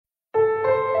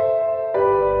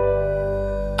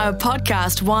A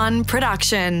Podcast One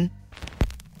production.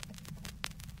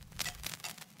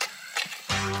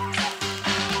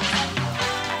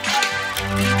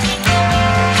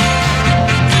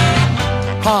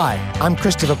 Hi, I'm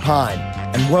Christopher Pyne,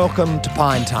 and welcome to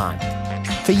Pyne Time.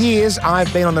 For years,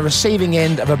 I've been on the receiving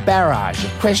end of a barrage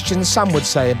of questions, some would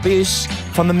say abuse,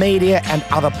 from the media and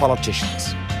other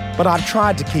politicians. But I've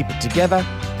tried to keep it together,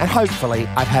 and hopefully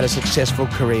I've had a successful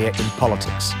career in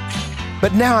politics.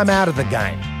 But now I'm out of the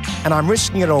game, and I'm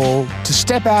risking it all to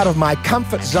step out of my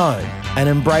comfort zone and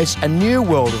embrace a new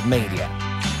world of media,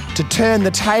 to turn the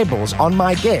tables on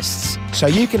my guests so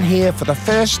you can hear for the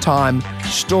first time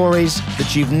stories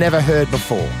that you've never heard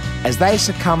before, as they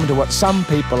succumb to what some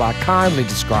people are kindly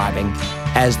describing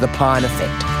as the Pyne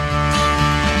effect.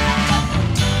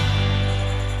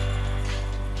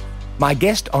 My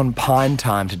guest on Pyne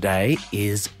Time today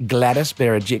is Gladys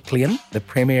Berejiklian, the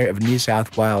Premier of New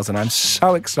South Wales, and I'm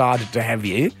so excited to have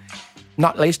you,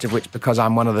 not least of which because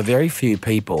I'm one of the very few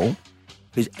people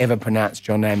who's ever pronounced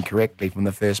your name correctly from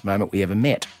the first moment we ever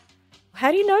met. How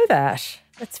do you know that?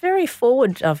 That's very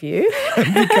forward of you.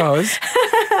 Because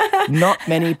not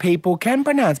many people can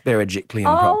pronounce Berejiklian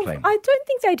properly. I don't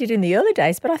think they did in the early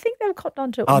days, but I think they've caught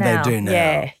on to it now. Oh, they do now.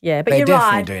 Yeah. But They you're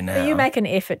definitely right. do now. But you make an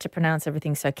effort to pronounce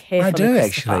everything so carefully. I do,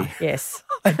 Christopher. actually. Yes.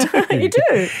 I do. You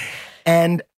do.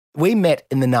 And we met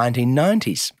in the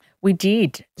 1990s. We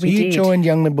did. So you joined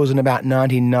Young Liberals in about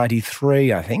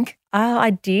 1993, I think. I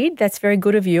did. That's very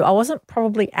good of you. I wasn't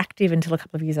probably active until a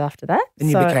couple of years after that. Then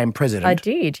you became president. I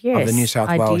did, yes. Of the New South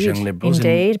Wales Young Liberals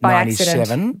Indeed, in by 97.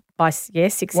 accident.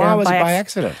 Yes, 6 Why was it by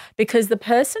accident? Because the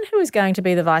person who was going to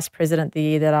be the vice president the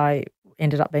year that I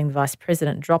ended up being the vice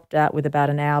president dropped out with about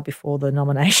an hour before the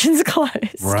nominations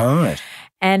closed. Right.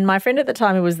 And my friend at the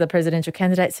time, who was the presidential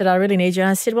candidate, said, I really need you. And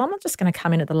I said, well, I'm not just going to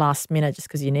come in at the last minute just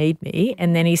because you need me.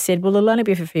 And then he said, well, it'll only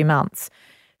be for a few months.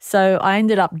 So I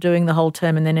ended up doing the whole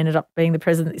term and then ended up being the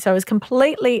president. So it was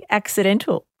completely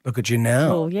accidental. Look at you now.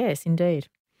 Well, yes, indeed.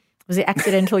 I was the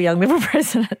accidental Young Liberal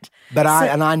president. But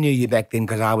I knew you back then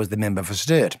because I was the member for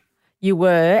Sturt. You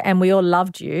were, and we all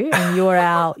loved you, and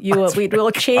we'd all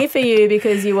cheer for you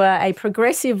because you were a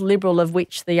progressive Liberal, of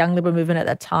which the Young Liberal movement at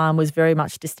that time was very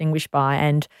much distinguished by,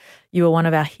 and you were one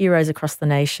of our heroes across the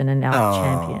nation and our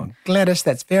champion. Gladys,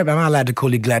 that's fair. Am I allowed to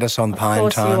call you Gladys on Pyne Time?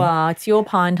 Of course you are. It's your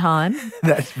Pyne Time.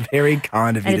 That's very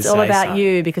kind of you and to it's say all about so.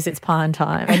 you because it's Pyne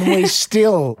Time. And we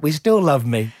still love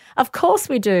me. Of course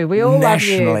we do. We all love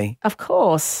you. Nationally. Of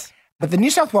course. But the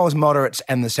New South Wales moderates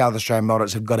and the South Australian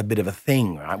moderates have got a bit of a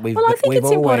thing, right? I think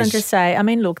it's important to say, I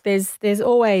mean, look, there's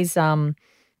always,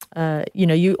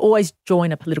 you always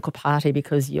join a political party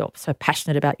because you're so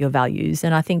passionate about your values.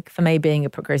 And I think for me, being a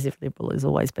progressive Liberal has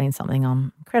always been something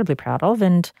I'm incredibly proud of.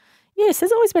 And yes,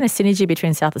 there's always been a synergy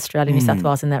between South Australia and New South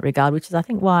Wales in that regard, which is, I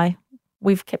think, why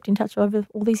we've kept in touch over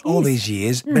all these years. All these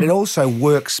years. But it also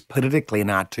works politically in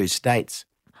our two states.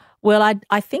 Well,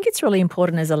 I think it's really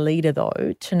important as a leader,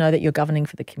 though, to know that you're governing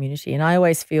for the community. And I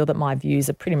always feel that my views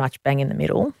are pretty much bang in the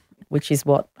middle, which is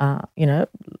what,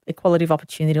 equality of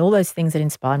opportunity, all those things that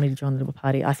inspired me to join the Liberal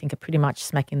Party, I think are pretty much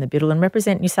smack in the middle and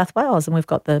represent New South Wales. And we've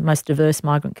got the most diverse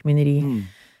migrant community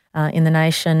in the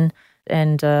nation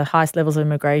and highest levels of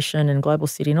immigration and global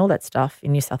city and all that stuff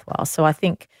in New South Wales. So I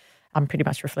think I'm pretty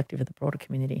much reflective of the broader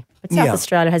community. But South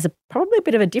Australia has probably a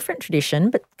bit of a different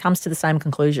tradition but comes to the same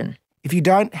conclusion. If you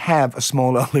don't have a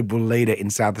smaller Liberal leader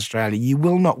in South Australia, you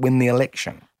will not win the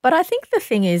election. But I think the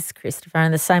thing is, Christopher,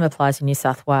 and the same applies in New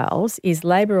South Wales, is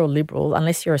Labor or Liberal,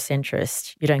 unless you're a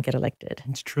centrist, you don't get elected.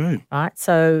 It's true. Right?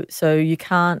 So you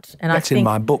can't. And That's in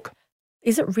my book.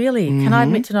 Is it really? Mm-hmm. Can I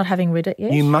admit to not having read it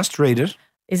yet? You must read it.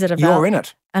 Is it about? You're in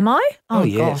it. Am I? Oh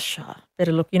yes. Gosh.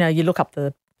 Better look. You look up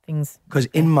the things. Because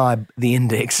in the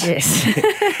index, yes.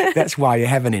 that's why you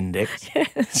have an index,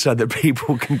 so that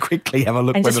people can quickly have a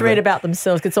look. And just read about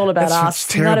themselves. It's all about us,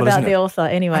 terrible, not about the author.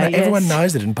 Anyway, everyone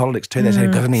knows that in politics too. They say,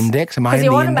 got an index. Am I in the index? Because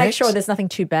you want to make sure there's nothing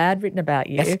too bad written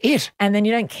about you. That's it. And then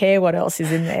you don't care what else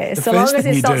is in there. So long as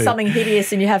it's not something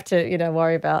hideous and you have to,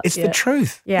 worry about. It's the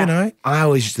truth. Yeah. I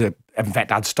always used to, in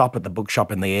fact, I'd stop at the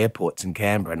bookshop in the airports in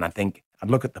Canberra and I'd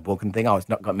look at the book and think, it's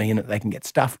not got me in it. They can get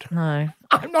stuffed. No.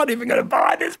 I'm not even going to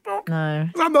buy this book. No.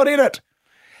 I'm not in it.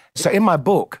 So in my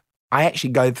book, I actually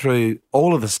go through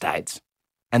all of the states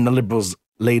and the Liberals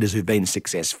leaders who've been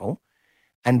successful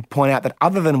and point out that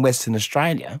other than Western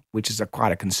Australia, which is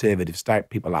quite a conservative state,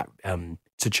 people like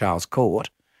Sir Charles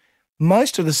Court,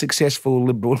 most of the successful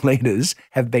Liberal leaders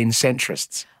have been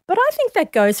centrists. But I think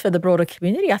that goes for the broader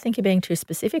community. I think you're being too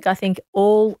specific. I think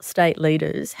all state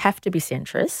leaders have to be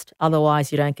centrist, otherwise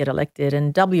you don't get elected.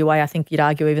 And WA, I think you'd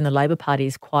argue even the Labor Party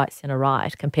is quite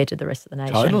centre-right compared to the rest of the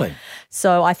nation. Totally.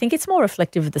 So I think it's more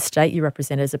reflective of the state you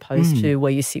represent as opposed to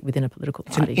where you sit within a political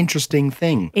party. It's an interesting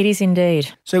thing. It is indeed.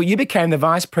 So you became the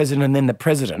vice president and then the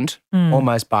president,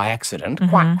 almost by accident,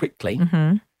 quite quickly.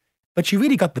 But you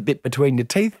really got the bit between your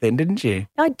teeth then, didn't you?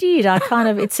 I did.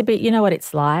 It's a bit, you know what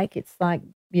it's like? It's like,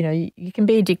 you know, you can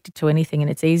be addicted to anything, and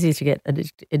it's easy to get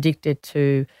addicted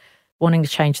to wanting to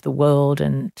change the world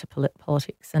and to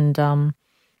politics. And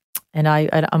I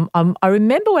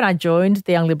remember when I joined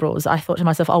the Young Liberals, I thought to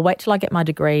myself, I'll wait till I get my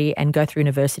degree and go through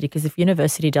university, because if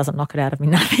university doesn't knock it out of me,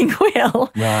 nothing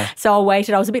will. Right. So I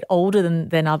waited. I was a bit older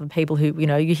than other people who, you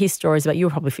know, you hear stories about, you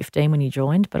were probably 15 when you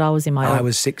joined, but I was in my I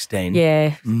was 16.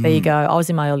 Yeah, there you go. I was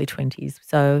in my early 20s.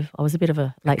 So I was a bit of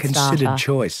a late starter. Considered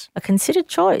choice. A considered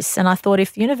choice. And I thought,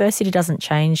 if the university doesn't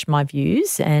change my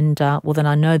views, and well, then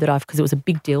I know that because it was a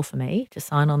big deal for me to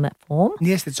sign on that form.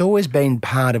 Yes, it's always been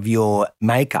part of your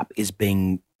makeup, is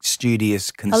being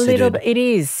studious, considered. A little bit. It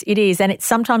is. And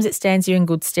sometimes it stands you in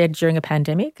good stead during a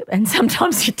pandemic, and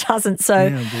sometimes it doesn't. So,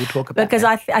 yeah, we'll talk about because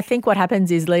that. I think what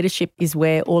happens is leadership is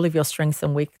where all of your strengths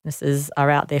and weaknesses are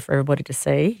out there for everybody to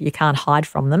see. You can't hide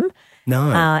from them.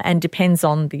 No. And depends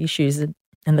on the issues and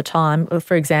the time.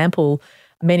 For example,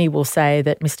 many will say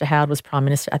that Mr. Howard was Prime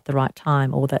Minister at the right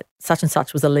time, or that such and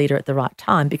such was a leader at the right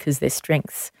time, because their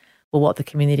strengths were what the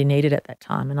community needed at that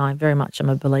time. And I very much am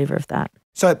a believer of that.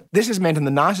 So this is meant in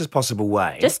the nicest possible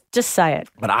way. Just say it.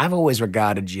 But I've always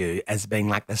regarded you as being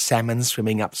like the salmon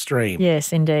swimming upstream.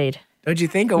 Yes, indeed. Don't you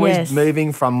think? Always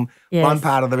moving from one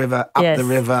part of the river up the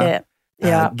river,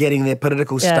 getting their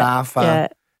political staffer,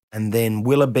 and then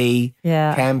Willoughby,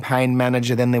 campaign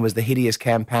manager. Then there was the hideous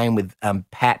campaign with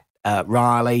Pat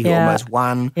Riley, who almost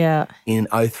won in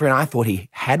 03. And I thought he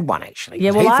had won, actually. Yeah,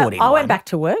 well, I went back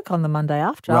to work on the Monday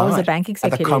after. Right. I was a bank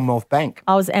executive. At the Commonwealth Bank.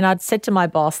 And I'd said to my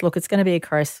boss, look, it's going to be a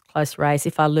close race.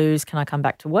 If I lose, can I come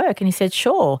back to work? And he said,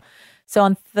 sure. So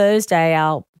on Thursday,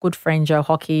 our good friend Joe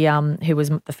Hockey, who was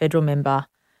the federal member,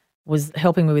 was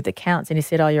helping me with accounts, and he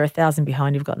said, you're 1,000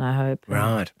 behind, you've got no hope.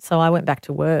 Right. So I went back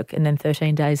to work, and then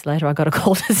 13 days later I got a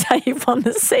call to say you've won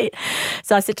the seat.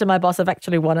 So I said to my boss, I've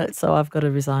actually won it, so I've got to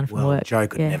resign from work. Joe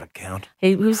could never count.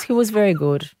 He was very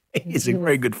good. He's a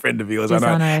very good friend of yours, I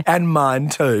know. And mine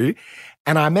too.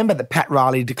 And I remember that Pat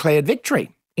Riley declared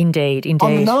victory. Indeed.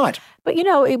 On the night. But, you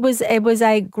know, it was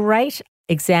a great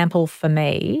example for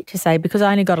me to say, because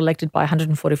I only got elected by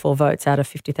 144 votes out of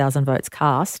 50,000 votes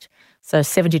cast, so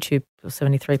 72 or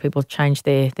 73 people changed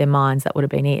their minds. That would have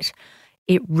been it.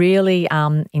 It really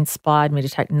inspired me to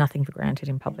take nothing for granted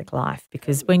in public life,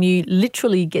 because when you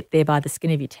literally get there by the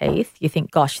skin of your teeth, you think,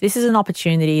 gosh, this is an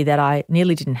opportunity that I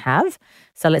nearly didn't have,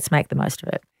 so let's make the most of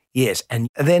it. Yes, and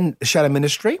then the shadow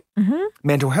ministry,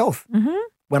 mental health,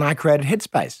 when I created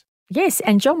Headspace. Yes,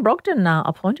 and John Brogden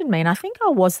appointed me, and I think I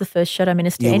was the first shadow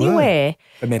minister anywhere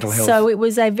for mental health. So it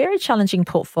was a very challenging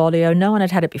portfolio. No one had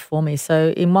had it before me. So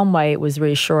in one way, it was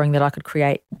reassuring that I could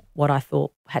create what I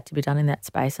thought had to be done in that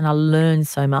space, and I learned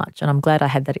so much, and I'm glad I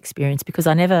had that experience, because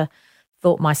I never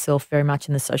thought myself very much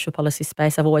in the social policy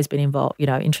space. I've always been involved,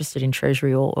 interested in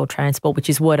treasury or transport, which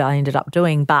is what I ended up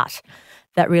doing, but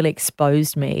that really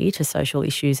exposed me to social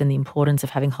issues and the importance of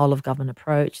having whole of government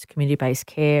approach, community-based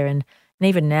care, and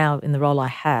even now in the role I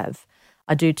have,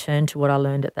 I do turn to what I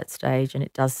learned at that stage, and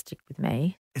it does stick with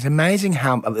me. It's amazing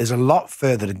how there's a lot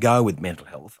further to go with mental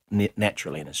health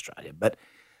naturally in Australia. But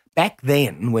back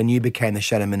then, when you became the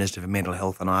Shadow Minister for Mental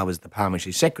Health and I was the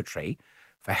Parliamentary Secretary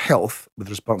for Health with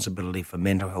responsibility for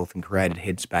mental health, and created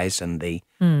Headspace and the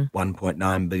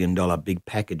 $1.9 billion big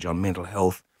package on mental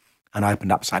health, and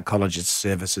opened up psychologist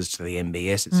services to the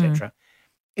MBS, etc.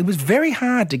 It was very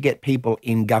hard to get people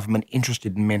in government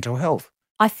interested in mental health.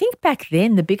 I think back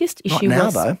then the biggest issue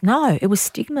it was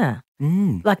stigma.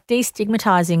 Like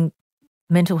destigmatising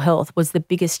mental health was the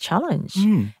biggest challenge.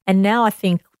 And now I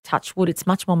think, touch wood, it's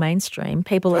much more mainstream.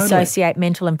 People associate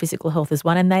mental and physical health as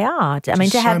one, and they are.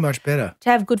 So much better. To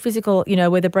have good physical,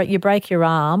 whether you break your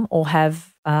arm or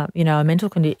have, a mental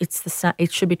condition,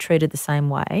 it should be treated the same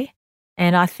way.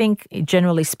 And I think,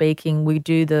 generally speaking, we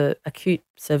do the acute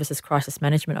services crisis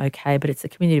management okay, but it's the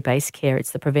community-based care,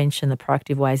 it's the prevention, the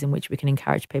proactive ways in which we can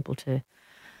encourage people to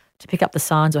to pick up the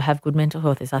signs or have good mental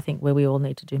health is, I think, where we all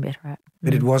need to do better at.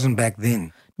 But it wasn't back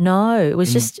then. No, it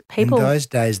was just people. In those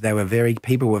days,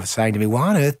 people were saying to me, why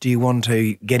on earth do you want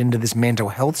to get into this mental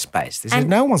health space? They said,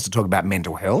 no one wants to talk about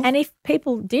mental health. And if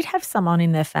people did have someone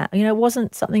in their family, it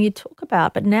wasn't something you'd talk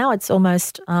about. But now it's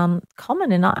almost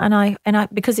common, and I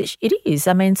because it is.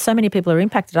 I mean, so many people are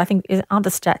impacted. I think aren't the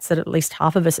stats that at least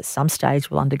half of us at some stage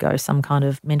will undergo some kind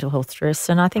of mental health stress.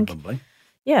 And I think, probably.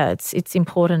 Yeah, it's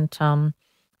important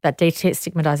that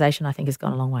destigmatisation, I think, has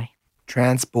gone a long way.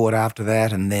 Transport after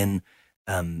that, and then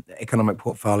economic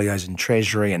portfolios and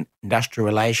treasury and industrial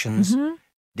relations,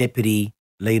 deputy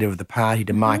leader of the party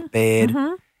to Mike Baird,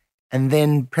 and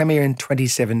then premier in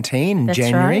 2017 in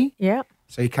January. Right. Yeah.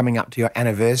 So you're coming up to your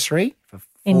anniversary for 4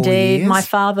 Indeed. years. My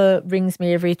father rings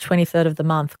me every 23rd of the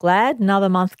month. Glad, another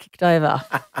month kicked over.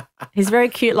 He's very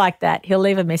cute like that. He'll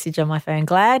leave a message on my phone.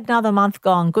 Glad, another month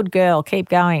gone. Good girl. Keep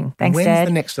going. Thanks, When's Dad.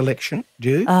 the next election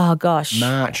due? Oh, gosh.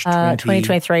 March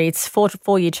 2023. It's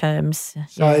four-year terms.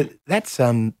 So that's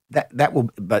that will,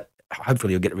 but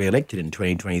hopefully you'll get re-elected in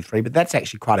 2023, but that's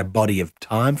actually quite a body of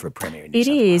time for a premier in New It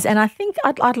South is, Wales. and I think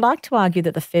I'd like to argue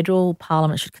that the federal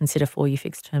parliament should consider 4-year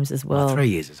fixed terms as well. 3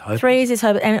 years is hopeless. 3 years is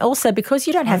hope, and also because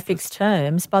you don't have fixed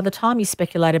terms, by the time you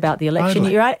speculate about the election,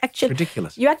 Totally. it's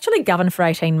ridiculous. You actually govern for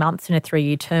 18 months in a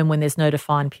 3-year term when there's no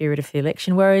defined period of the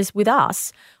election. Whereas with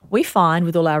us, we find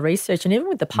with all our research and even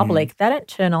with the public, they don't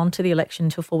turn on to the election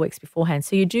until 4 weeks beforehand.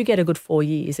 So you do get a good 4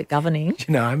 years at governing.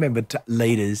 I remember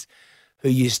leaders who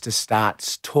used to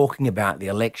start talking about the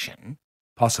election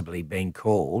possibly being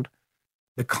called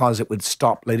because it would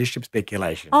stop leadership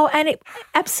speculation. Oh, and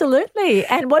absolutely.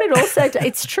 And what it also,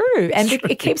 it's true. And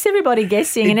it keeps everybody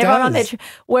guessing and everyone on there.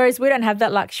 Whereas we don't have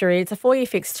that luxury. It's a 4-year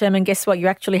fixed term, and guess what? You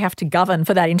actually have to govern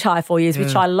for that entire 4 years,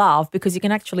 which I love because you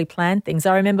can actually plan things.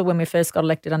 I remember when we first got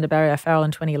elected under Barry O'Farrell in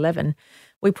 2011,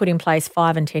 we put in place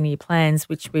 5 and 10-year plans,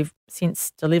 which we've since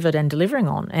delivered and delivering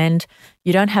on. And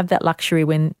you don't have that luxury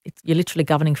when you're literally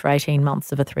governing for 18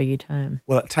 months of a 3-year term.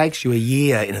 Well, it takes you a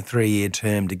year in a 3-year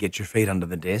term to get your feet under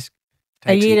the desk.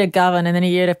 A year to govern and then a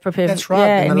year to prepare. That's right.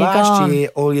 Yeah, and the you're last gone.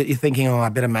 year, you're thinking, I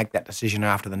better make that decision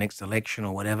after the next election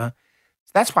or whatever.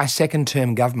 That's why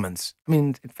second-term governments,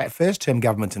 in fact, first-term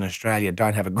governments in Australia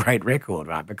don't have a great record,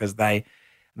 right? Because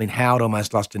Howard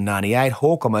almost lost in 98,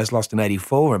 Hawke almost lost in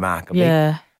 84, remarkably.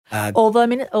 Yeah.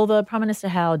 Although Prime Minister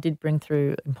Howard did bring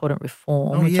through important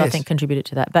reform, which I think contributed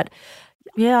to that. But,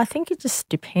 yeah, I think it just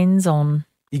depends on...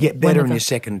 You get better in your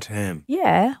second term.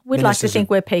 Yeah. We'd like to think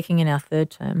we're peaking in our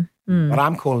third term. But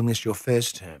I'm calling this your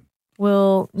first term.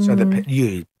 Well... So that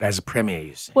you, as a premier,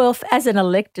 you see. Well, as an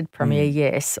elected premier,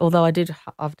 yes. Although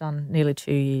I've done nearly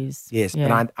 2 years. Yes,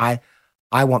 yeah. but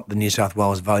I want the New South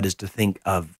Wales voters to think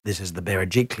of this as the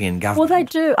Berejiklian government. Well, they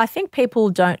do. I think people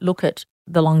don't look at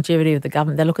the longevity of the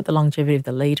government. They look at the longevity of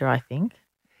the leader, I think.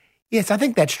 Yes, I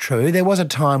think that's true. There was a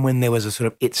time when there was a sort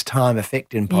of it's time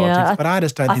effect in politics, but I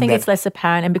just don't think I think it's less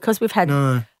apparent. And because we've had,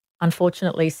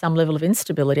 unfortunately, some level of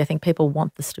instability, I think people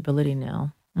want the stability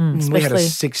now. We had a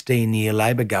 16-year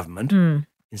Labor government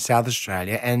in South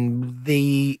Australia, and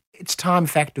its time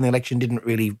factor in the election didn't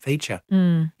really feature.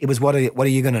 It was what are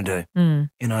you going to do,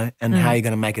 and how are you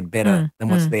going to make it better than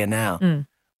what's there now.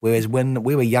 Whereas when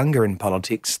we were younger in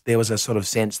politics, there was a sort of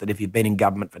sense that if you've been in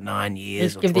government for 9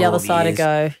 years, give the other side a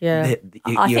go. Yeah,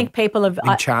 I think people have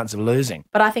a chance of losing.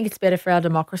 But I think it's better for our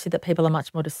democracy that people are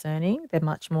much more discerning. They're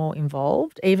much more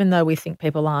involved, even though we think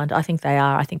people aren't. I think they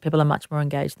are. I think people are much more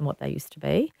engaged than what they used to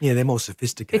be. Yeah, they're more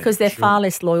sophisticated because they're far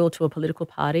less loyal to a political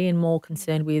party and more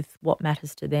concerned with what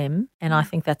matters to them. And I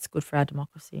think that's good for our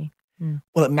democracy.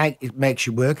 Well, it makes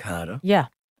you work harder. Yeah.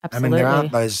 Absolutely. There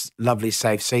aren't those lovely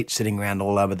safe seats sitting around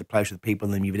all over the place with people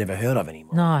that you've never heard of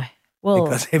anymore. No. Well,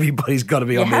 because everybody's got to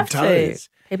be on their toes.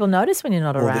 People notice when you're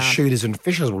not around. Or the shooters and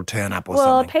fishers will turn up or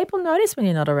something. Well, people notice when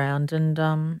you're not around, and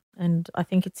I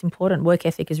think it's important. Work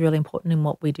ethic is really important in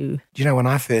what we do. Do you know, when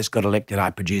I first got elected, I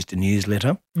produced a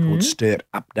newsletter called Sturt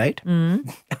Update,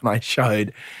 and I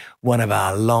showed one of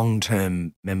our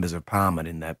long-term members of Parliament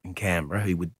in Canberra,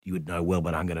 who you would know well,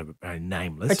 but I'm going to remain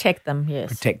nameless. Protect them, yes.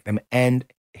 Protect them, and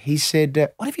he said,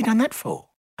 what have you done that for?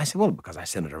 I said, well, because I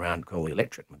sent it around to all the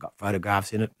electorate and I've got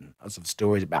photographs in it and lots of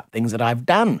stories about things that I've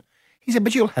done. He said,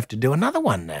 but you'll have to do another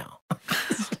one now.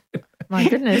 My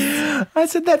goodness. I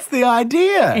said, that's the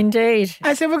idea. Indeed.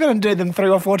 I said, we're going to do them 3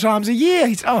 or 4 times a year.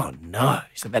 He said, oh, no.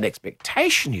 He said, that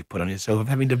expectation you put on yourself of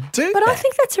having to do But I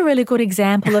think that's a really good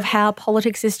example of how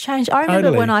politics has changed. I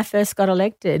remember when I first got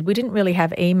elected, we didn't really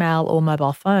have email or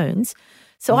mobile phones.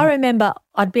 So I remember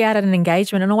I'd be out at an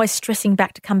engagement and always stressing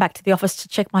back to come back to the office to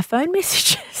check my phone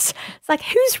messages. It's like,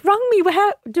 who's rung me?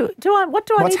 What do I need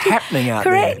to... What's happening out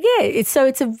there? Yeah.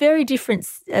 It's a very different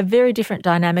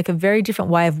dynamic, a very different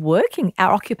way of working.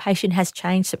 Our occupation has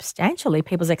changed substantially.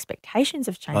 People's expectations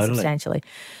have changed substantially.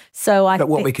 So But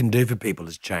what we can do for people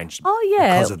has changed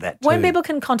because of that too. When people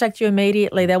can contact you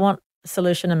immediately, they want a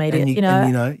solution immediately.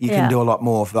 And you can do a lot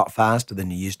more, a lot faster than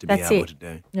you used to be able to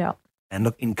do. Yeah. And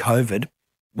look, in COVID,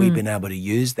 we've been able to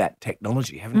use that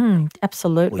technology, haven't we?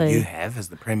 Absolutely. Well, you have as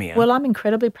the Premier. Well, I'm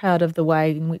incredibly proud of the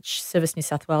way in which Service New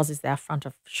South Wales is our front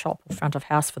of shop or front of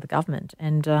house for the government.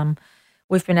 And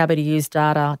we've been able to use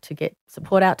data to get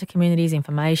support out to communities,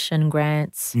 information,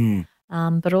 grants,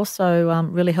 but also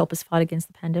really help us fight against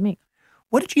the pandemic.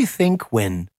 What did you think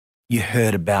when you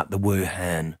heard about the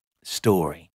Wuhan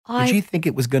story? Did you think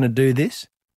it was going to do this?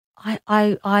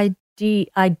 I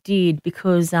did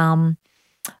because my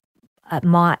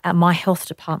health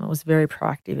department was very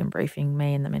proactive in briefing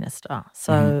me and the minister.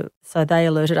 So they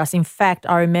alerted us. In fact,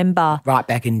 I remember right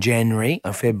back in January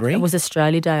or February. It was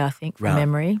Australia Day, I think, from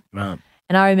memory. Right.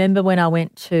 And I remember when I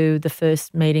went to the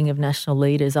first meeting of national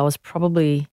leaders, I was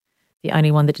probably the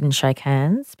only one that didn't shake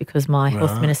hands because my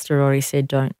health minister already said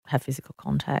don't have physical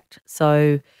contact.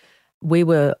 So we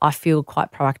were, I feel,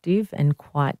 quite proactive and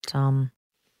quite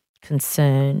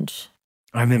concerned.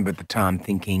 I remember at the time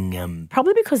thinking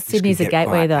probably because Sydney's a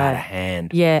gateway, though. Out of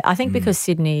hand. Yeah, I think because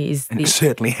Sydney is it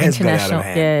certainly has got out of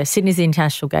hand. Yeah, Sydney's the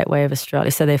international gateway of Australia,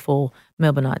 so therefore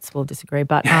Melbourneites will disagree.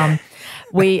 But I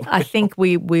think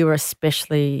we were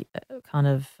especially kind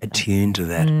of attuned to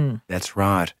that. That's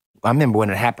right. I remember when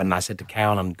it happened, I said to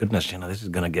Carolyn, goodness, this is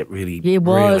going to get really, it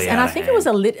was. really and out I of think hand. it was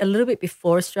a little bit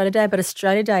before Australia Day, but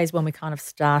Australia Day is when we kind of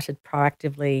started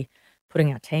proactively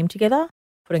putting our team together,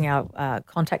 putting our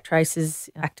contact tracers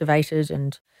activated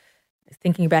and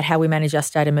thinking about how we manage our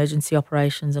state emergency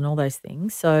operations and all those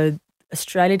things. So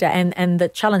Australia Day, and the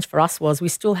challenge for us was we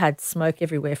still had smoke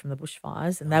everywhere from the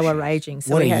bushfires and they were raging.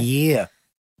 So what a year.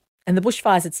 And the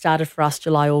bushfires had started for us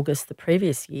July, August the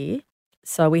previous year.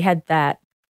 So we had that.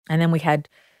 And then we had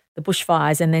the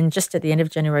bushfires, and then just at the end of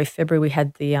January, February, we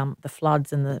had the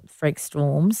floods and the freak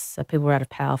storms. So people were out of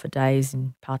power for days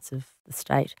in parts of the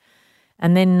state,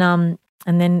 and then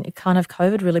it kind of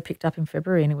COVID really picked up in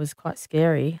February, and it was quite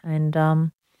scary. And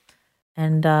no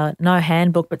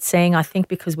handbook, but seeing, I think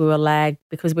because we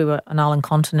were an island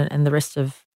continent, and the rest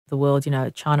of the world,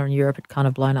 China and Europe had kind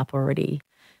of blown up already. It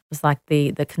was like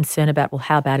the concern about, well,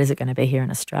 how bad is it going to be here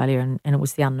in Australia, and it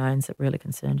was the unknowns that really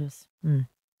concerned us.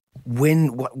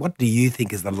 What do you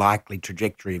think is the likely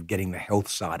trajectory of getting the health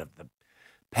side of the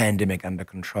pandemic under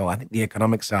control? I think the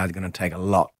economic side is going to take a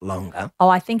lot longer. Oh,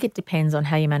 I think it depends on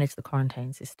how you manage the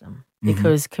quarantine system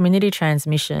because community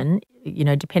transmission,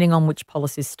 depending on which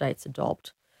policies states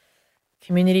adopt,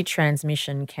 community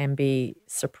transmission can be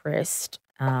suppressed.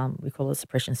 We call it a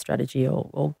suppression strategy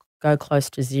or go close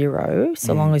to zero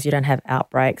so long as you don't have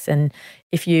outbreaks. And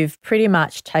if you've pretty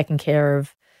much taken care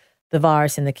of the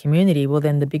virus in the community, well,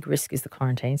 then the big risk is the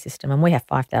quarantine system. And we have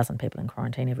 5,000 people in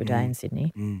quarantine every day in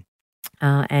Sydney.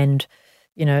 And,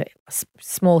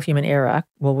 small human error,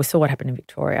 well, we saw what happened in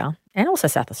Victoria and also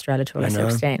South Australia to a lesser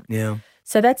extent. Yeah.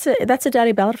 So that's a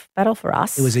daily battle for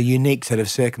us. It was a unique set of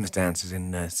circumstances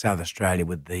in South Australia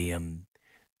with the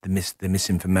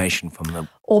misinformation from the...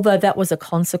 Although that was a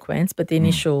consequence, but the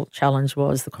initial challenge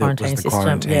was the quarantine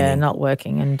system, not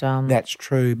working. And that's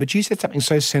true. But you said something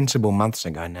so sensible months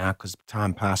ago now, because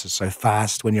time passes so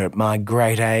fast when you're at my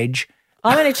great age.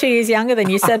 I'm only 2 years younger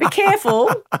than you, so be careful.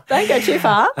 Don't go too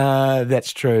far.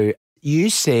 That's true.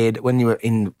 You said when you were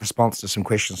in response to some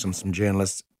questions from some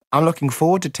journalists, I'm looking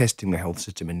forward to testing the health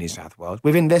system in New South Wales.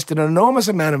 We've invested an enormous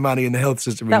amount of money in the health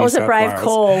system in New South Wales. That was a brave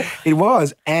call. It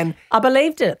was. And I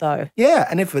believed it, though. Yeah,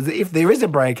 and if there is a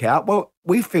breakout, well,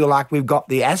 we feel like we've got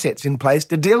the assets in place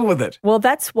to deal with it. Well,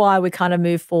 that's why we kind of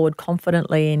move forward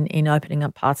confidently in opening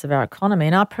up parts of our economy.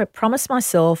 And I promised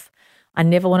myself I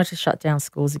never wanted to shut down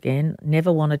schools again,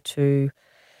 never wanted to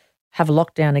have a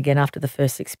lockdown again after the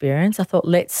first experience. I thought,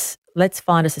 let's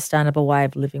find a sustainable way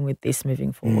of living with this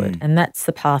moving forward. And that's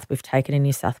the path we've taken in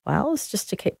New South Wales, just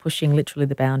to keep pushing literally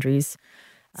the boundaries,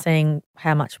 seeing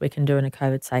how much we can do in a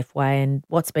COVID-safe way. And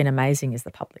what's been amazing is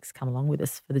the public's come along with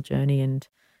us for the journey, and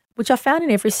which I found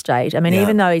in every state. I mean,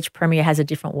 even though each premier has a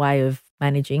different way of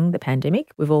managing the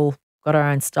pandemic, we've all got our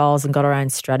own styles and got our own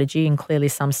strategy, and clearly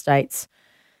some states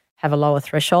have a lower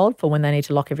threshold for when they need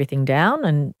to lock everything down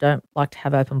and don't like to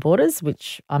have open borders,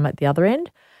 which I'm at the other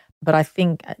end. But I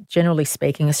think, generally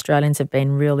speaking, Australians have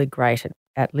been really great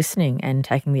at listening and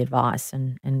taking the advice,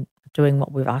 and doing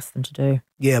what we've asked them to do.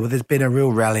 Yeah, well, there's been a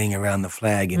real rallying around the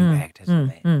flag impact,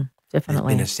 hasn't there?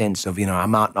 Definitely. There's been a sense of, I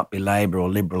might not be Labor or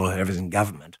Liberal or whoever's in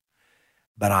government,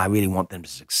 but I really want them to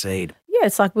succeed. Yeah,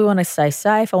 it's like we want to stay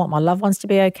safe. I want my loved ones to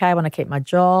be okay. I want to keep my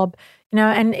job.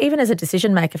 And even as a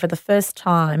decision maker, for the first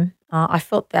time, I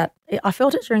felt it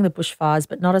during the bushfires,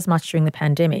 but not as much during the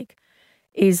pandemic,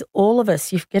 is all of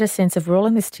us, you get a sense of we're all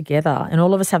in this together and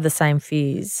all of us have the same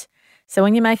fears. So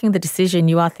when you're making the decision,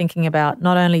 you are thinking about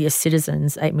not only your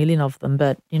citizens, 8 million of them,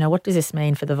 but, what does this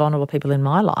mean for the vulnerable people in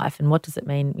my life? And what does it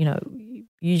mean?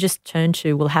 You just turn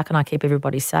to, well, how can I keep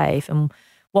everybody safe? And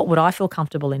what would I feel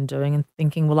comfortable in doing? And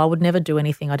thinking, well, I would never do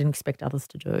anything I didn't expect others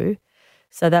to do.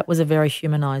 So that was a very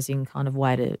humanising kind of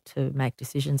way to make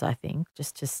decisions, I think.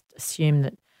 Just assume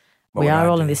that we are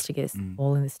all in this together.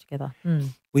 All in this together.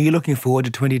 Were you looking forward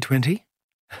to 2020?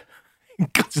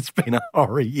 Because it's been a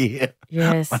horror year.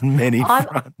 Yes. On many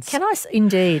fronts.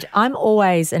 Indeed. I'm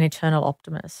always an eternal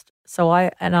optimist. So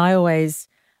I always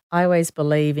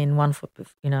believe in one foot,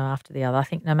 after the other. I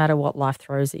think no matter what life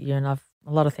throws at you, and a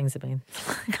lot of things have been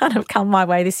kind of come my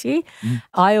way this year.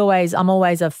 I'm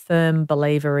always a firm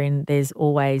believer in there's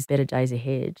always better days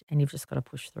ahead, and you've just got to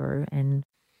push through. And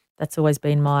that's always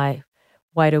been my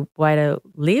way to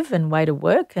live and way to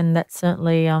work, and that's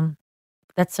certainly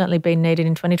been needed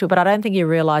in 22. But I don't think you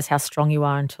realise how strong you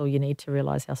are until you need to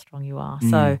realise how strong you are.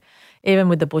 So even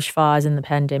with the bushfires and the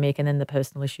pandemic and then the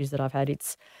personal issues that I've had,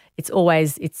 it's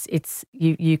always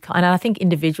you and I think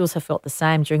individuals have felt the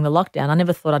same during the lockdown. I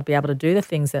never thought I'd be able to do the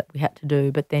things that we had to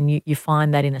do, but then you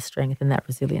find that inner strength and that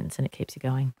resilience, and it keeps you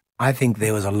going. I think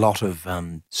there was a lot of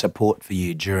support for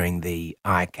you during the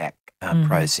ICAC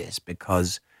process,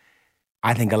 because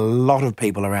I think a lot of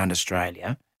people around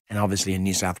Australia and obviously in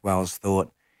New South Wales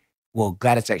thought, well,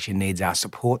 Gladys actually needs our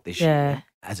support this year,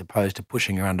 as opposed to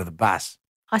pushing her under the bus.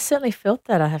 I certainly felt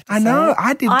that, I have to say. I know,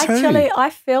 I did too. Actually, I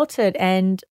felt it,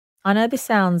 and I know this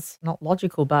sounds not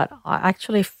logical, but I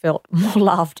actually felt more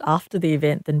loved after the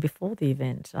event than before the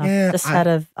event. I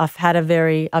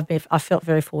felt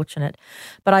very fortunate.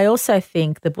 But I also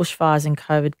think the bushfires and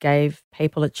COVID gave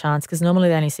people a chance, because normally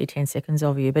they only see 10 seconds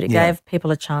of you, but it gave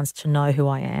people a chance to know who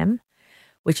I am,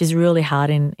 which is really hard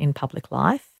in public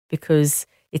life, because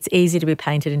it's easy to be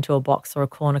painted into a box or a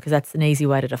corner, because that's an easy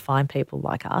way to define people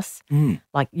like us.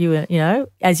 Like you,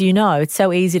 as you know, it's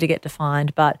so easy to get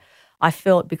defined. But I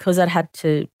felt, because I'd had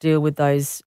to deal with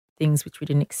those things which we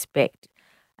didn't expect,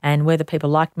 and whether people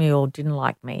liked me or didn't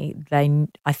like me,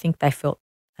 I think they felt,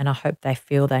 and I hope they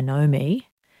feel they know me.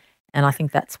 And I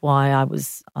think that's why I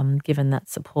was given that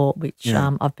support, which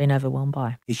I've been overwhelmed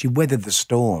by. Yes, you weathered the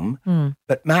storm.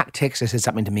 But Mark Texas said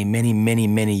something to me many, many,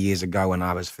 many years ago when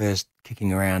I was first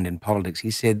kicking around in politics. He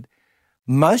said,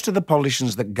 most of the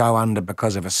politicians that go under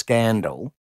because of a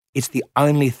scandal, it's the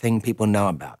only thing people know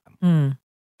about them.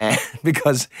 And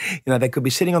because, they could be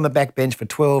sitting on the backbench for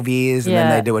 12 years and then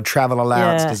they do a travel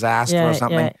allowance disaster or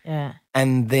something.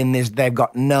 And then they've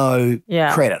got no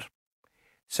credit.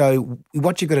 So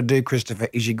what you've got to do, Christopher,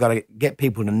 is you've got to get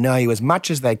people to know you as much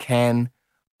as they can,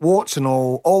 warts and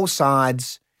all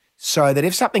sides, so that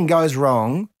if something goes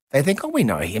wrong, they think, oh, we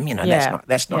know him,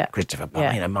 that's not Christopher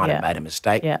Pyne, might have made a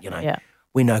mistake,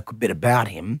 we know a bit about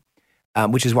him,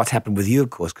 which is what's happened with you, of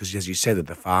course, because as you said, with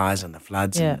the fires and the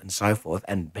floods and so forth,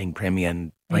 and being Premier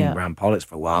and playing around politics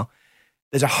for a while,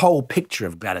 there's a whole picture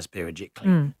of Gladys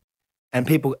Berejiklian.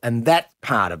 And that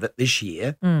part of it this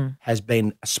year has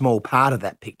been a small part of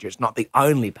that picture. It's not the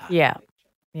only part of the picture.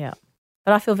 Yeah.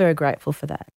 But I feel very grateful for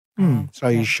that. So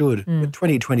you should. But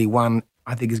 2021,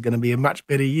 I think, is going to be a much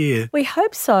better year. We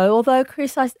hope so. Although,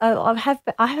 Chris, I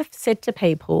have said to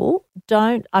people,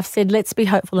 let's be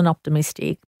hopeful and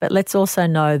optimistic, but let's also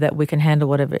know that we can handle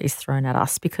whatever is thrown at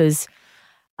us, because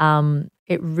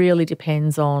it really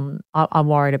depends on, I'm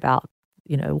worried about,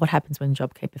 what happens when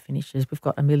JobKeeper finishes. We've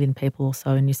got 1 million people or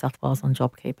so in New South Wales on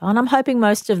JobKeeper, and I'm hoping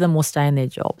most of them will stay in their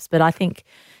jobs. But I think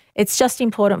it's just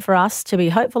important for us to be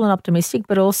hopeful and optimistic,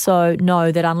 but also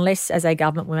know that unless as a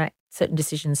government we make certain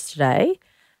decisions today,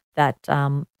 that,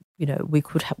 we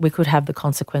could have the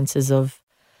consequences of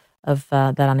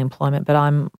that unemployment. But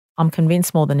I'm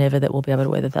convinced more than ever that we'll be able to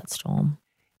weather that storm.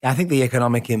 I think the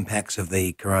economic impacts of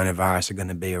the coronavirus are going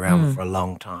to be around for a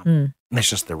long time. That's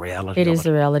just the reality. It is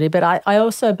the reality. But I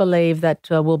also believe that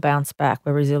we'll bounce back.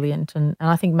 We're resilient. And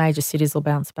I think major cities will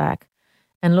bounce back.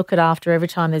 And look at after every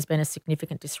time there's been a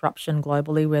significant disruption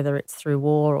globally, whether it's through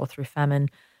war or through famine,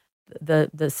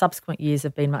 the subsequent years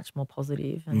have been much more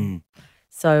positive. And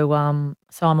so I'm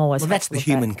always that's the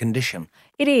human condition.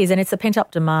 It is, and it's a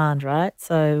pent-up demand, right?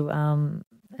 So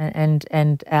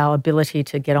and our ability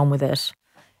to get on with it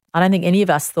I don't think any of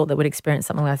us thought that we'd experience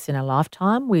something like this in our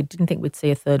lifetime. We didn't think we'd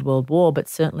see a third world war, but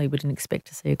certainly we didn't expect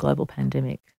to see a global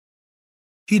pandemic.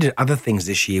 You did other things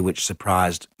this year which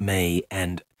surprised me,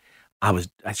 and I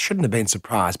shouldn't have been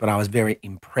surprised, but I was very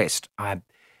impressed.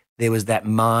 There was that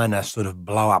minor sort of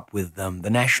blow up with the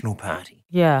National Party.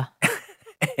 Yeah.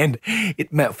 And it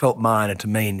felt minor to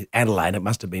me in Adelaide. It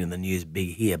must have been in the news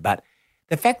big here. But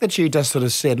the fact that you just sort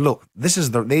of said, look, these are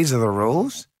the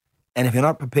rules, and if you're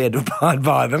not prepared to abide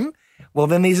by them, well,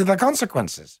 then these are the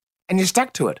consequences. And you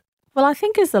stuck to it. Well, I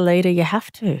think as the leader, you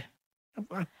have to.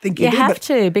 I think you do, have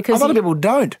to, because a lot of people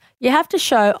don't. You have to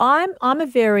show. I'm a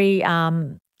very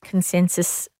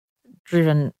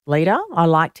consensus-driven leader. I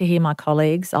like to hear my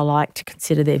colleagues. I like to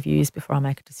consider their views before I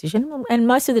make a decision. And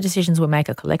most of the decisions we make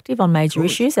are collective on major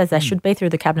issues, as they should be through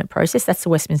the cabinet process. That's the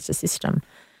Westminster system.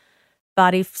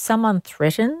 But if someone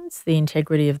threatens the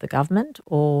integrity of the government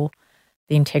or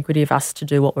the integrity of us to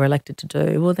do what we're elected to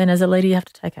do, well, then as a leader you have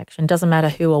to take action. It doesn't matter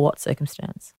who or what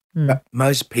circumstance. But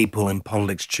most people in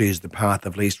politics choose the path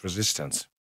of least resistance.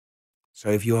 So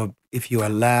if you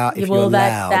allow,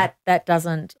 that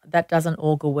doesn't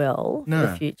augur well for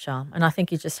the future. And I think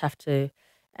you just have to,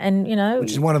 and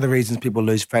which is one of the reasons people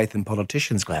lose faith in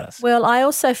politicians, Gladys. Well, I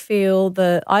also feel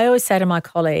I always say to my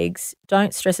colleagues,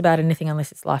 don't stress about anything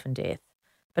unless it's life and death.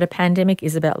 But a pandemic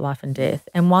is about life and death.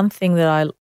 And one thing that I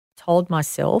told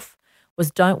myself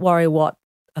was, don't worry what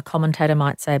a commentator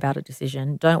might say about a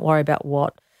decision. Don't worry about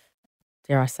what,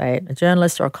 dare I say it, a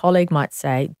journalist or a colleague might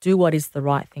say. Do what is the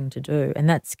right thing to do. And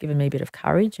that's given me a bit of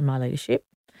courage in my leadership,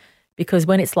 because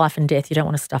when it's life and death, you don't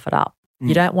want to stuff it up.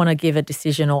 You don't want to give a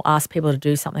decision or ask people to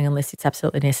do something unless it's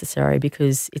absolutely necessary,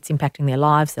 because it's impacting their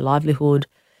lives, their livelihood,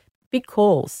 big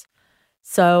calls.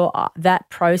 So that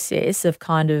process of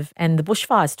and the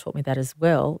bushfires taught me that as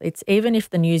well. It's even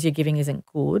if the news you're giving isn't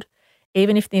good,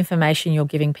 even if the information you're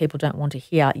giving people don't want to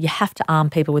hear, you have to arm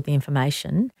people with the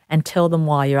information and tell them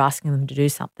why you're asking them to do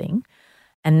something,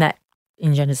 and that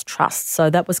engenders trust. So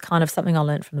that was kind of something I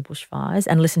learned from the bushfires,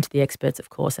 and listen to the experts,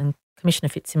 of course. And Commissioner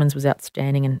Fitzsimmons was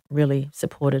outstanding and really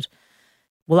supported.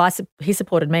 Well, he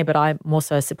supported me, but I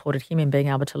also supported him in being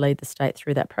able to lead the state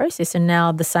through that process. And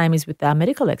now the same is with our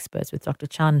medical experts, with Dr.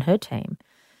 Chan and her team.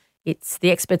 It's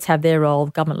the experts have their role,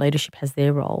 government leadership has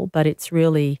their role, but it's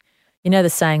really, the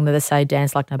saying that they say,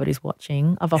 dance like nobody's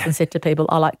watching. I've often said to people,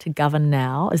 I like to govern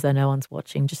now as though no one's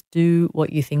watching. Just do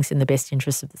what you think's in the best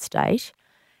interest of the state,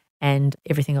 and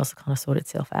everything else will kind of sort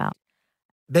itself out.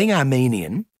 Being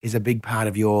Armenian is a big part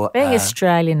of your... Being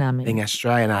Australian Armenian. Being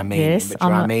Australian Armenian, yes, but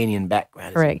your Armenian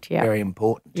background is very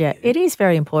important. Yeah, it is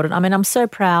very important. I mean, I'm so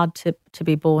proud to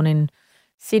be born in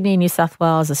Sydney, New South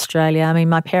Wales, Australia. I mean,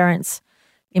 my parents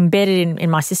embedded in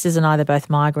my sisters and I, they're both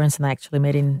migrants, and they actually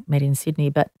met in Sydney.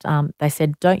 But they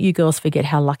said, don't you girls forget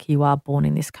how lucky you are born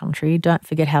in this country. Don't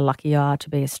forget how lucky you are to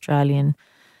be Australian.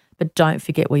 But don't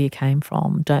forget where you came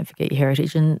from. Don't forget your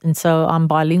heritage. And so I'm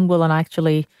bilingual,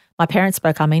 and my parents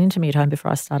spoke Armenian to me at home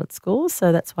before I started school,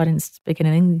 so that's why I didn't speak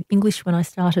in English when I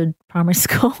started primary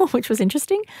school, which was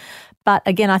interesting. But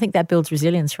again, I think that builds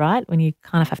resilience, right, when you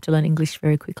kind of have to learn English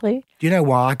very quickly. Do you know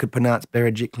why I could pronounce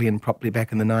Berejiklian properly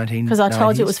back in the 1990s? Because I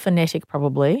told you it was phonetic,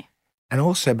 probably. And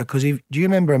also because do you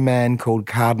remember a man called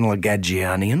Cardinal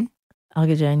Agajanian?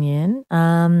 Agajanian.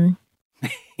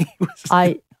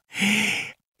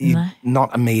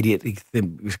 Not immediately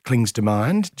jumps to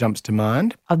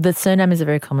mind. The surname is a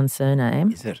very common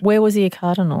surname. Is it? Where was he a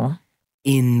cardinal?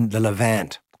 In the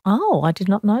Levant. Oh, I did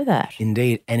not know that.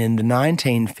 Indeed. And in the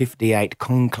 1958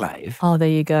 conclave. Oh, there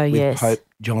you go, with Pope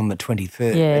John the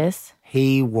 23rd. Yes.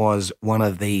 He was one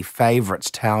of the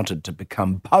favourites touted to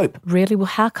become Pope. Really? Well,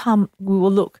 how come?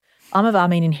 Well, look, I'm of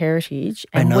Armenian heritage,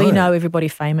 and we know everybody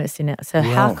famous in it. So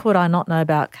how could I not know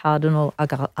about Cardinal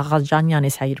Agajanian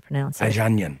is how you'd pronounce it.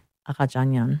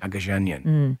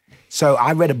 Agajanian. So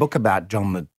I read a book about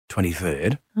John the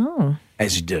 23rd,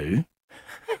 as you do,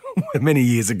 many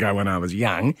years ago when I was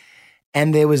young,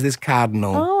 and there was this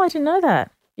cardinal. Oh, I didn't know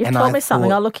that. You've told me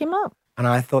something. I'll look him up. And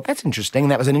I thought, that's interesting.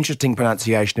 And that was an interesting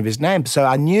pronunciation of his name. So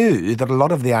I knew that a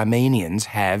lot of the Armenians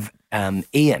have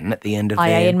Ian at the end of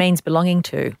their... Ian means belonging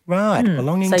to. Right,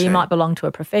 belonging to. So you might belong to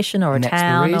a profession or a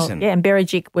town. That's the reason. And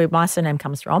Berejik, where my surname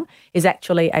comes from, is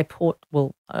actually a port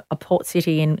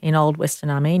city in old Western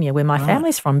Armenia where my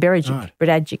family's from. Berejik.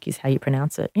 Berejik is how you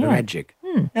pronounce it. Yeah. Berejik.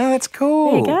 Oh, that's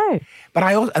cool. There you go. But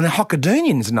and the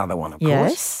Hockadunian is another one, of course.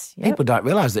 Yes. Yep. People don't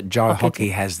realise that Joe Hockey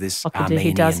has this Armenian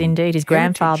He does indeed. His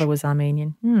grandfather heritage. Was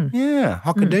Armenian. Yeah,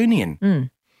 Hockadunian.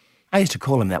 I used to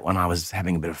call him that when I was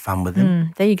having a bit of fun with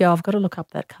him. There you go. I've got to look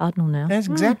up that cardinal now. That's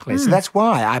exactly. So that's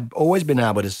why I've always been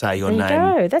able to say your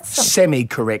name That's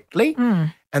semi-correctly.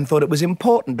 and thought it was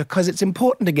important because it's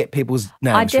important to get people's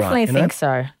names right. I definitely you know? think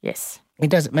so, yes.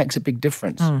 It makes a big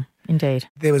difference. Indeed.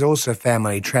 There was also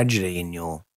family tragedy in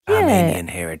your Armenian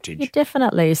heritage. Yeah,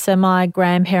 definitely. So my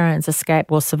grandparents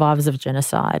survivors of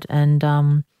genocide and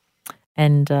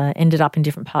ended up in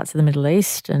different parts of the Middle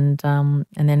East and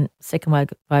then second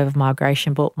wave of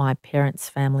migration brought my parents'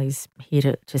 families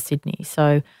here to Sydney.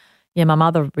 So, yeah, my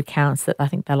mother recounts that I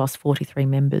think they lost 43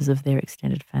 members of their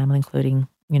extended family, including,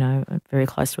 very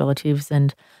close relatives.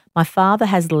 And my father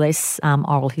has less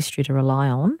oral history to rely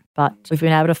on, but we've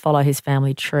been able to follow his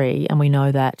family tree, and we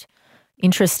know that,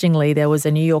 interestingly, there was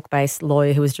a New York-based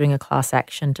lawyer who was doing a class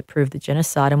action to prove the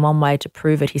genocide, and one way to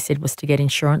prove it, he said, was to get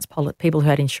people who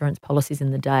had insurance policies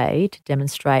in the day to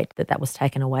demonstrate that was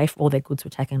taken away, all their goods were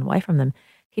taken away from them.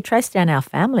 He traced down our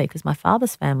family because my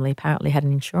father's family apparently had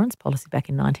an insurance policy back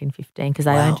in 1915 because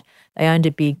they owned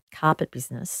a big carpet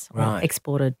business, right.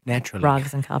 Exported naturally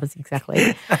rugs and carpets,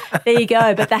 exactly. There you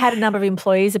go. But they had a number of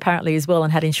employees apparently as well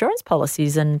and had insurance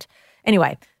policies. And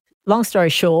anyway, long story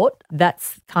short, that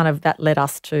led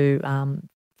us to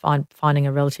finding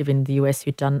a relative in the US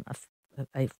who'd done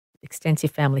a extensive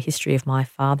family history of my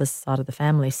father's side of the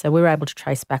family. So we were able to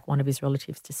trace back one of his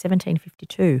relatives to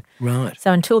 1752. Right.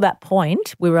 So until that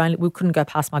point, we couldn't go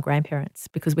past my grandparents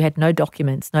because we had no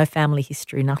documents, no family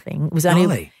history, nothing. It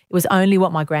was only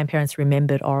what my grandparents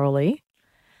remembered orally.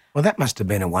 Well, that must have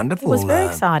been a wonderful It was very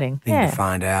exciting. thing to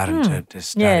find out and to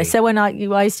study. Yeah, so when I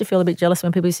used to feel a bit jealous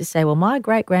when people used to say, well, my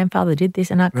great-grandfather did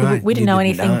this, and we didn't know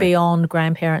anything beyond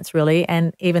grandparents really,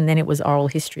 and even then it was oral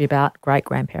history about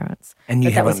great-grandparents. And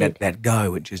you haven't let that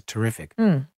go, which is terrific.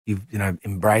 You've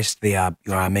embraced your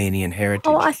Armenian heritage.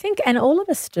 Oh, I think, and all of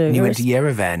us do. And you went to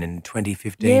Yerevan in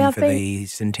 2015 for the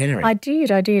centenary. I did,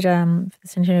 for the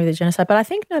centenary of the genocide. But I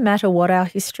think no matter what our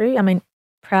history,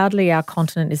 proudly our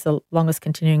continent is the longest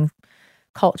continuing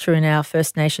culture in our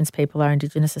First Nations people are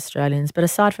Indigenous Australians. But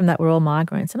aside from that, we're all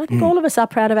migrants. And I think all of us are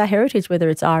proud of our heritage, whether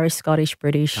it's Irish, Scottish,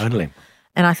 British. Totally.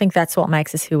 And I think that's what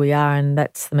makes us who we are, and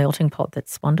that's the melting pot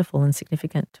that's wonderful and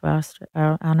significant to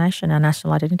our nation, our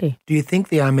national identity. Do you think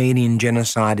the Armenian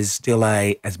genocide is still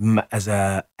as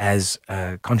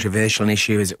controversial an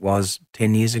issue as it was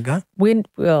 10 years ago? When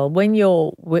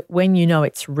you know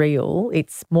it's real,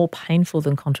 it's more painful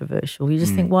than controversial. You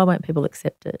just think, why won't people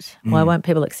accept it? Why won't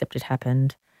people accept it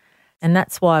happened? And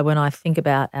that's why when I think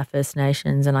about our First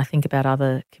Nations and I think about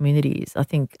other communities, I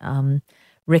think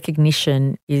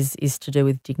recognition is to do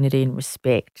with dignity and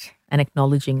respect and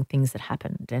acknowledging things that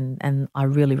happened, and I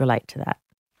really relate to that.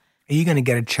 Are you going to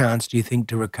get a chance, do you think,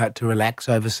 to relax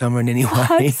over summer in any way? I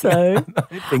hope so.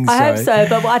 I hope so.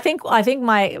 But I think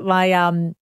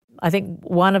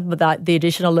one of the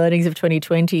additional learnings of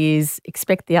 2020 is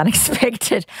expect the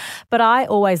unexpected. But I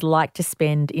always like to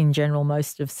spend, in general,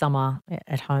 most of summer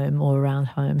at home or around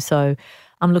home. So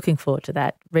I'm looking forward to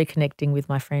that, reconnecting with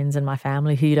my friends and my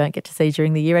family who you don't get to see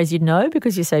during the year, as you know,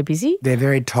 because you're so busy. They're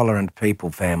very tolerant people,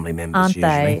 family members, aren't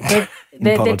usually.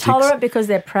 They're tolerant because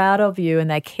they're proud of you and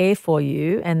they care for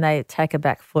you and they take a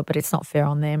back foot, but it's not fair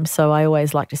on them. So I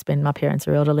always like to spend, my parents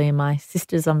are elderly and my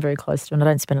sisters I'm very close to and I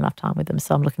don't spend enough time with them,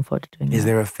 so I'm looking forward to doing that. Is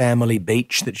there a family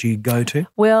beach that you go to?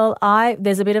 Well,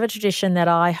 there's a bit of a tradition that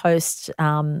I host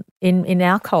in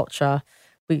our culture.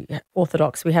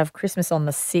 Orthodox, we have Christmas on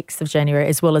the 6th of January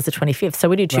as well as the 25th. So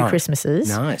we do two Christmases.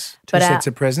 Nice. Two sets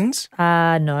of presents?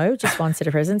 No, just one set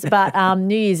of presents. But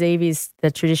New Year's Eve is the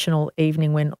traditional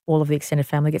evening when all of the extended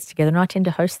family gets together, and I tend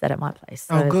to host that at my place.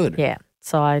 So, good. Yeah.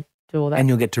 So I do all that. And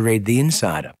you'll get to read The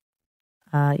Insider.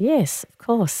 Yes, of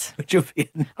course. Which will be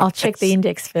nice. I'll check the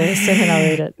index first and then I'll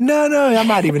read it. No, I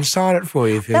might even sign it for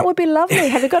you. That would be lovely.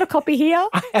 Have you got a copy here?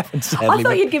 I haven't, sadly. I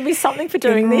thought you'd give me something for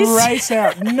doing this. Race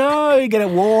out. No, you get a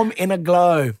warm inner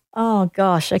glow. Oh,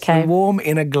 gosh, okay. It's a warm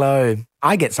inner glow.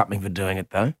 I get something for doing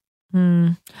it, though.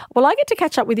 Well, I get to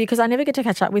catch up with you because I never get to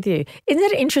catch up with you. Isn't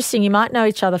it interesting? You might know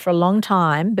each other for a long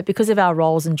time, but because of our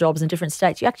roles and jobs in different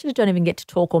states, you actually don't even get to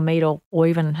talk or meet or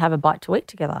even have a bite to eat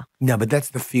together. No, but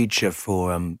that's the future for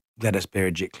Gladys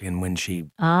Berejiklian when she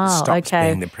stops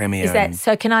being the Premier. Is that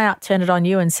so? Can I turn it on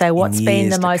you and say what's been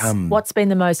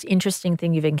the most interesting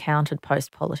thing you've encountered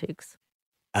post politics?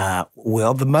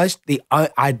 Well,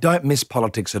 I don't miss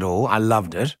politics at all. I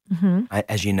loved it.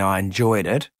 As you know, I enjoyed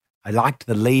it. I liked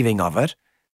the leaving of it.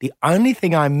 The only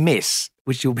thing I miss,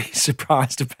 which you'll be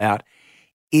surprised about,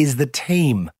 is the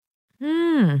team.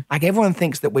 Like everyone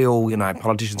thinks that we all,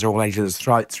 politicians are all at each other's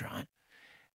throats, right?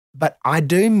 But I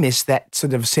do miss that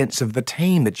sort of sense of the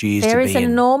team that you used to be in. There is an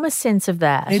enormous sense of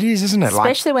that. It is, isn't it?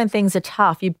 Especially when things are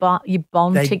tough, you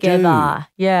bond They together.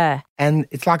 do. Yeah. And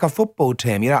it's like a football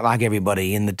team. You don't like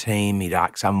everybody in the team. You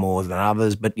like some more than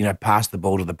others, but, pass the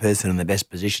ball to the person in the best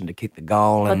position to kick the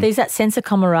goal. But there's that sense of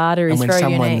camaraderie. And when very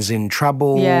someone's unique. in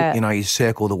trouble, Yeah. you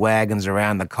circle the wagons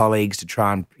around the colleagues to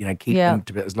try and, keep them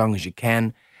to as long as you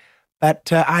can.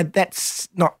 But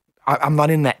I'm not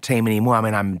in that team anymore. I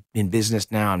mean, I'm in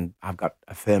business now and I've got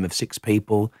a firm of 6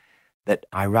 people that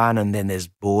I run, and then there's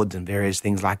boards and various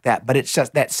things like that. But it's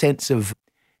just that sense of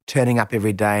turning up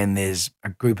every day and there's a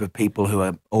group of people who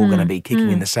are all going to be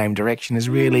kicking in the same direction is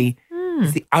really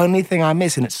it's the only thing I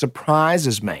miss, and it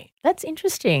surprises me. That's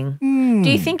interesting. Do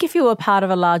you think if you were part of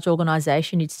a large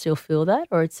organisation you'd still feel that,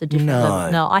 or it's a different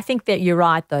level? No, I think that you're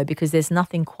right though, because there's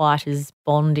nothing quite as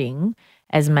bonding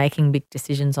as making big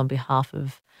decisions on behalf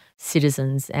of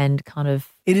citizens and kind of...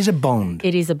 It is a bond.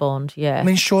 It is a bond, yeah. I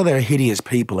mean, sure, there are hideous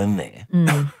people in there,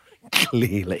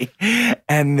 clearly,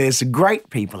 and there's great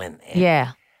people in there.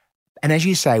 Yeah. And as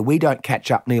you say, we don't catch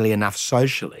up nearly enough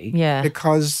socially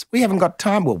because we haven't got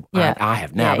time. Well, I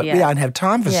have now, but we don't have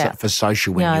time for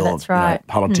social when you're a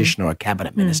politician or a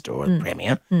cabinet minister or a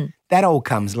premier. That all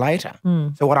comes later.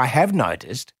 So what I have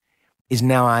noticed is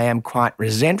now I am quite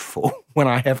resentful when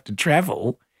I have to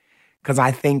travel, because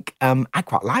I think I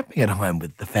quite like being at home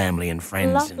with the family and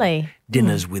friends. Lovely. And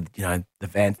dinners with, the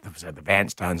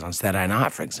Vanstones on Saturday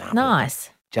night, for example.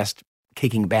 Nice. Just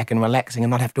kicking back and relaxing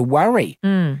and not have to worry.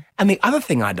 And the other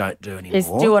thing I don't do anymore is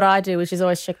do what I do, which is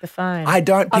always check the phone. I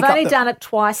don't pick I've up only done it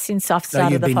twice since I've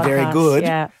started the podcast. You've been very good.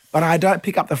 Yeah. But I don't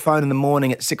pick up the phone in the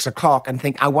morning at 6 o'clock and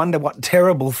think, I wonder what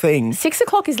terrible thing 6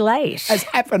 o'clock is late. has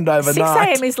happened overnight.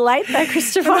 6 a.m. is late though,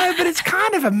 Christopher. No, but it's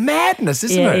kind of a madness,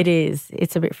 isn't it? Yeah, it is.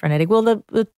 It's a bit frenetic. Well,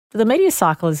 the media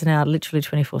cycle is now literally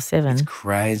 24/7. It's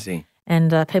crazy.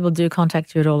 And people do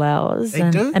contact you at all hours. They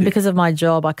do. And because of my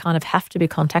job, I kind of have to be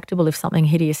contactable if something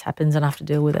hideous happens and I have to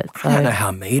deal with it. So, I don't know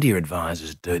how media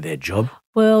advisors do their job.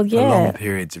 Well, yeah. For long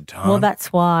periods of time. Well,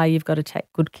 that's why you've got to take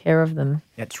good care of them.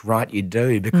 That's right, you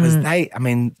do, because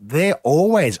they're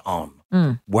always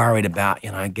on, worried about,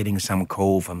 getting some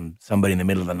call from somebody in the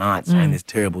middle of the night saying there's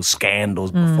terrible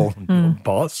scandals befalling your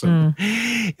boss and,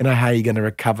 how you're going to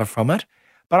recover from it.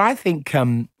 But I think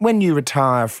when you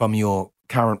retire from your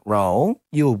current role,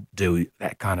 you'll do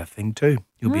that kind of thing too.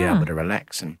 You'll be able to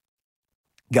relax and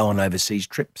go on overseas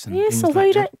trips and things although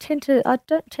like you that. I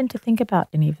don't tend to think about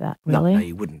any of that, really. No,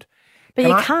 you wouldn't. But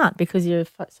you can't because you're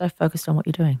so focused on what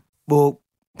you're doing. Well,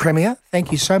 Premier,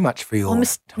 thank you so much for your time.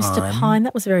 Mr. Pyne,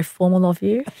 that was very formal of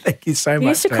you. Thank you so much, You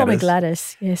used to call me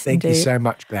Gladys. Gladys. Yes, Thank indeed. you so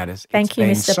much, Gladys. Thank you,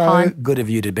 It's Mr. been Pyne. so good of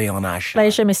you to be on our show.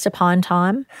 Pleasure, Mr. Pyne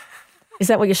Time. Is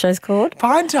that what your show's called?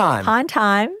 Pine Time. Pyne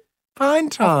Time. Pine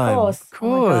Time. Of course. Of Oh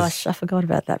my course. gosh, I forgot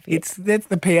about that bit. That's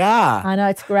the PR. I know,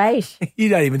 it's great. You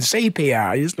don't even see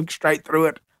PR. You just look straight through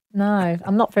it. No,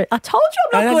 I'm not very... I told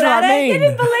you I'm not good That's at what I it. You mean.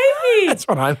 didn't believe me. That's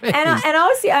what I mean. And I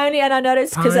was the only, and I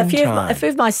noticed because a few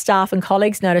of my staff and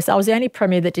colleagues noticed I was the only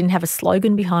premier that didn't have a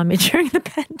slogan behind me during the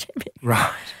pandemic.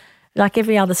 Right. Like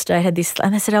every other state had this,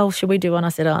 and they said, "Oh, should we do one?" I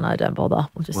said, "Oh no, don't bother.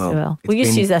 We'll just we'll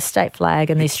just use our state flag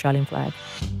and the Australian flag."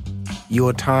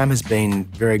 Your time has been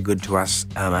very good to us.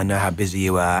 I know how busy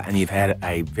you are, and you've had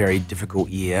a very difficult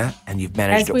year, and you've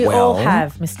managed it well. As we all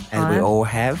have, Mr. Pyne. As we all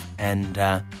have. And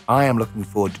I am looking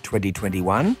forward to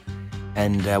 2021.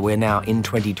 And we're now in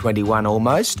 2021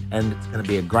 almost, and it's going to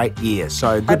be a great year.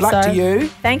 So good luck to you.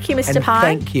 Thank you, Mr. And Pyne.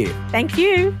 thank you. Thank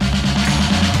you.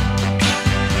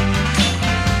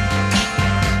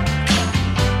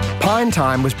 Pine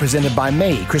Time was presented by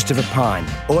me, Christopher Pyne.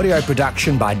 Audio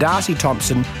production by Darcy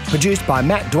Thompson, produced by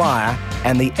Matt Dwyer,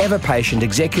 and the ever-patient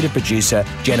executive producer,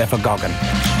 Jennifer Goggin.